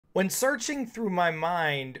When searching through my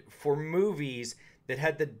mind for movies that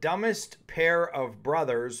had the dumbest pair of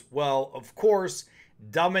brothers, well, of course,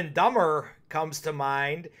 Dumb and Dumber comes to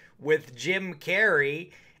mind with Jim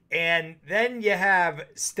Carrey. And then you have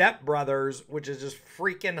Step Brothers, which is just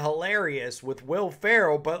freaking hilarious with Will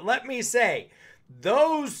Ferrell. But let me say,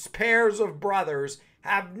 those pairs of brothers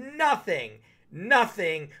have nothing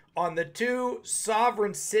on the two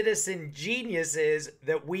sovereign citizen geniuses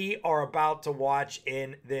that we are about to watch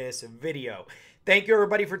in this video. Thank you,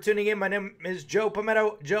 everybody, for tuning in. My name is Joe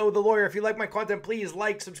Palmetto, Joe the Lawyer. If you like my content, please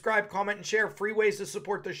like, subscribe, comment, and share. Free ways to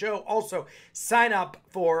support the show. Also, sign up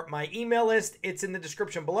for my email list. It's in the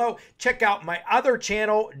description below. Check out my other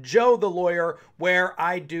channel, Joe the Lawyer, where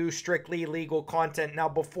I do strictly legal content. Now,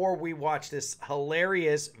 before we watch this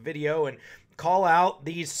hilarious video and call out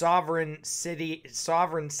these sovereign citizens,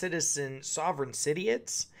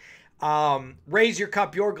 raise your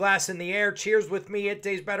cup, your glass in the air. Cheers with me. It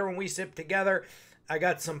tastes better when we sip together. I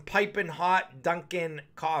got some piping hot Dunkin'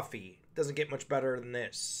 coffee. Doesn't get much better than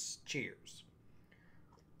this. Cheers.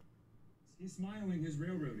 He's smiling, his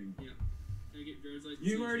railroading. Yeah. Can I get driver's license?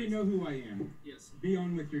 You already know who I am. Yes. Be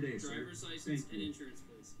on with your day, sir. Driver's license and insurance,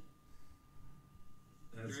 please.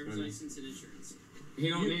 Driver's license and insurance. He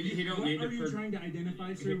don't need to. What are you trying to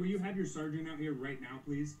identify, sir? Will you have your sergeant out here right now,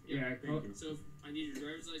 please? Yeah, thank you. So I need your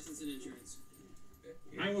driver's license and insurance.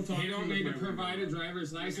 I will talk. He don't need to provide a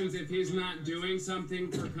driver's license if he's not doing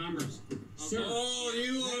something for commerce. Sir, oh,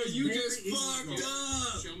 you just fucked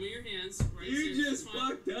up. Show me your hands. Right, You just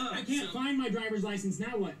fucked up. I can't find my driver's license.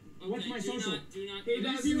 Now what? Okay, What's my social? He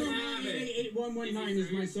doesn't have it. 8119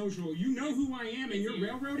 is my social. You know who I am, and you're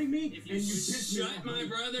railroading me, and you pissed me off. Shut my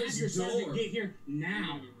brother's Have your sergeant door. get here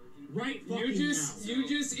now. Right fucking You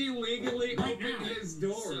just illegally Right opened now. his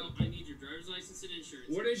door. So I need your driver's license and insurance.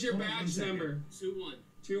 What is your badge number? 2-1.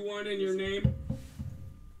 2-1 in your name?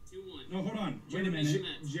 2-1. No, hold on. Wait a minute.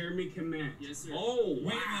 Jeremy Comet. Yes, sir. Oh,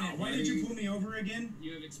 Wait a minute. Why did you pull me over again?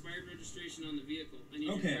 You have expired registration on the vehicle. I need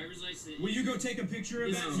Okay. your driver's license. Will you go take a picture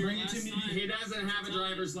of This that is and your bring it to last me? time. He doesn't have a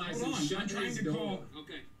driver's license. Hold on. Shut I'm trying his to door. call.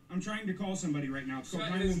 Okay. I'm trying to call somebody right now. Call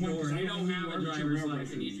Shut his 911 door. because I He don't don't know have who a you are, driver's you're I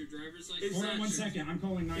license. need your driver's license. It's Hold on not one true. second. I'm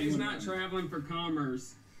calling He's 911. not traveling for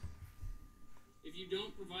commerce. If you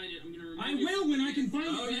don't provide it, I'm going to remove I you. will when I can find it.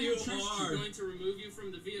 Oh, but I you don't trust are. I'm going to remove you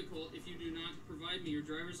from the vehicle if you do not provide me your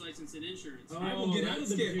driver's license and insurance. I will get out of let's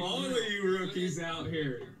the get vehicle all now. of you rookies out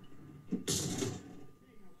here.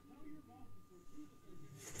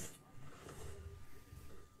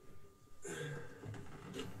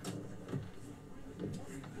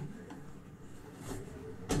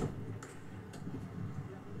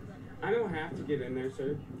 I don't have to get in there,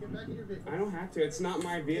 sir. Get back in your vehicle. I don't have to. It's not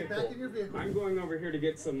my vehicle. Get back in your vehicle. I'm going over here to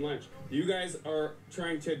get some lunch. You guys are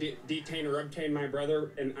trying to detain or obtain my brother,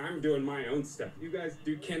 and I'm doing my own stuff. You guys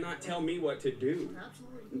cannot tell me what to do.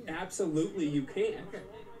 Absolutely. Absolutely, you can't. Okay.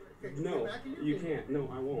 Okay. No, Get back in your you vehicle. can't. No,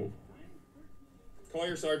 I won't. Call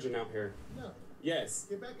your sergeant out here. No. Yes.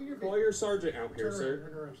 Get back in your vehicle. Call your sergeant out here, Turn sir. around.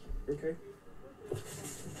 Turn around. Okay.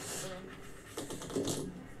 Turn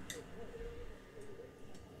around.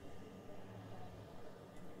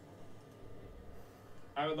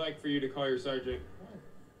 I would like for you to call your sergeant.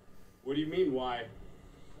 What do you mean, why?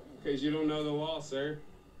 Because you don't know the law, sir.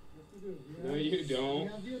 No, you don't. You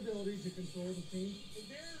have the ability to control the team.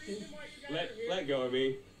 Let go of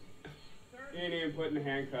me. You ain't even putting the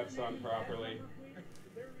handcuffs on properly. Is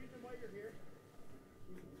there a reason why you're here?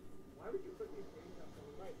 Why would you put these handcuffs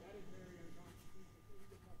on? Right, that is very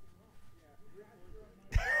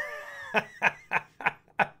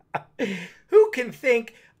unconstitutional. Who can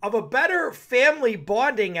think of a better family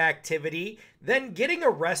bonding activity than getting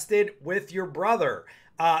arrested with your brother?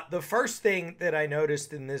 The first thing that I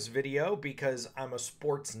noticed in this video, because I'm a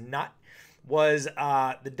sports nut, was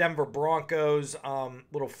the Denver Broncos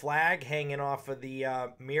little flag hanging off of the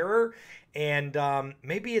mirror. And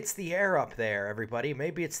maybe it's the air up there, everybody.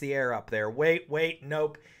 Maybe it's the air up there. Wait,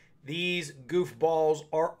 nope. These goofballs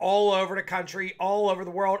are all over the country, all over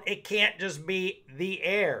the world. It can't just be the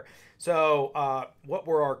air. So what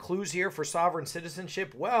were our clues here for sovereign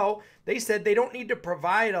citizenship? Well, they said they don't need to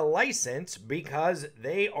provide a license because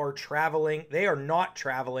they are traveling. They are not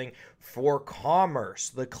traveling for commerce.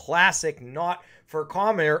 The classic not for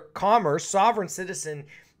commerce, sovereign citizen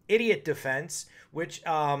idiot defense, which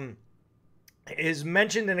is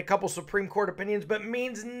mentioned in a couple Supreme Court opinions, but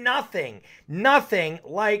means nothing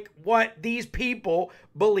like what these people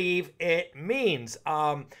believe it means.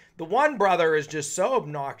 The one brother is just so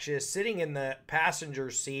obnoxious, sitting in the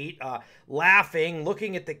passenger seat, laughing,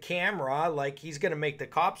 looking at the camera like he's going to make the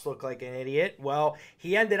cops look like an idiot. Well,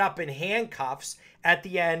 he ended up in handcuffs at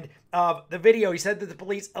the end of the video. He said that the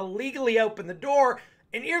police illegally opened the door.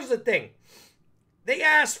 And here's the thing. They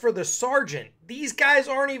asked for the sergeant. These guys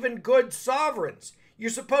aren't even good sovereigns.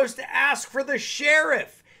 You're supposed to ask for the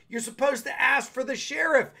sheriff. You're supposed to ask for the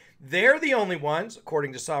sheriff. They're the only ones,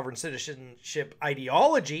 according to sovereign citizenship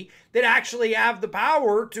ideology, that actually have the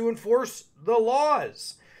power to enforce the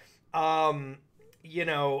laws.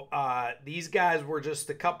 These guys were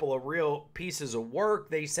just a couple of real pieces of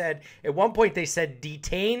work. They said, at one point they said,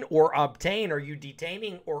 detain or obtain. Are you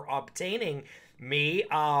detaining or obtaining me?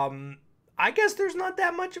 I guess there's not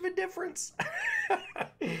that much of a difference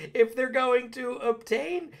if they're going to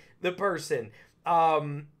obtain the person.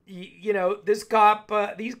 These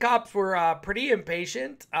cops were pretty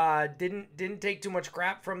impatient. Didn't take too much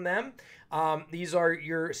crap from them. These are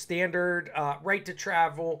your standard right to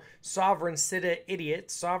travel sovereign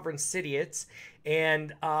idiots.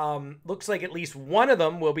 And looks like at least one of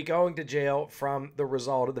them will be going to jail from the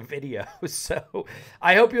result of the video. So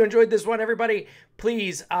I hope you enjoyed this one, everybody.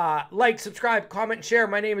 Please like, subscribe, comment, and share.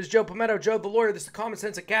 My name is Joe Palmetto, Joe the Lawyer. This is the Common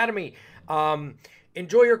Sense Academy.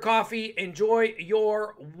 Enjoy your coffee. Enjoy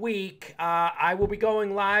your week. I will be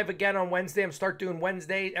going live again on Wednesday. I'm start doing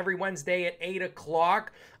every Wednesday at 8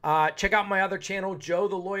 o'clock. Check out my other channel, Joe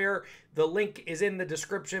the Lawyer. The link is in the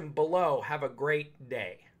description below. Have a great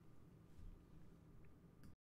day.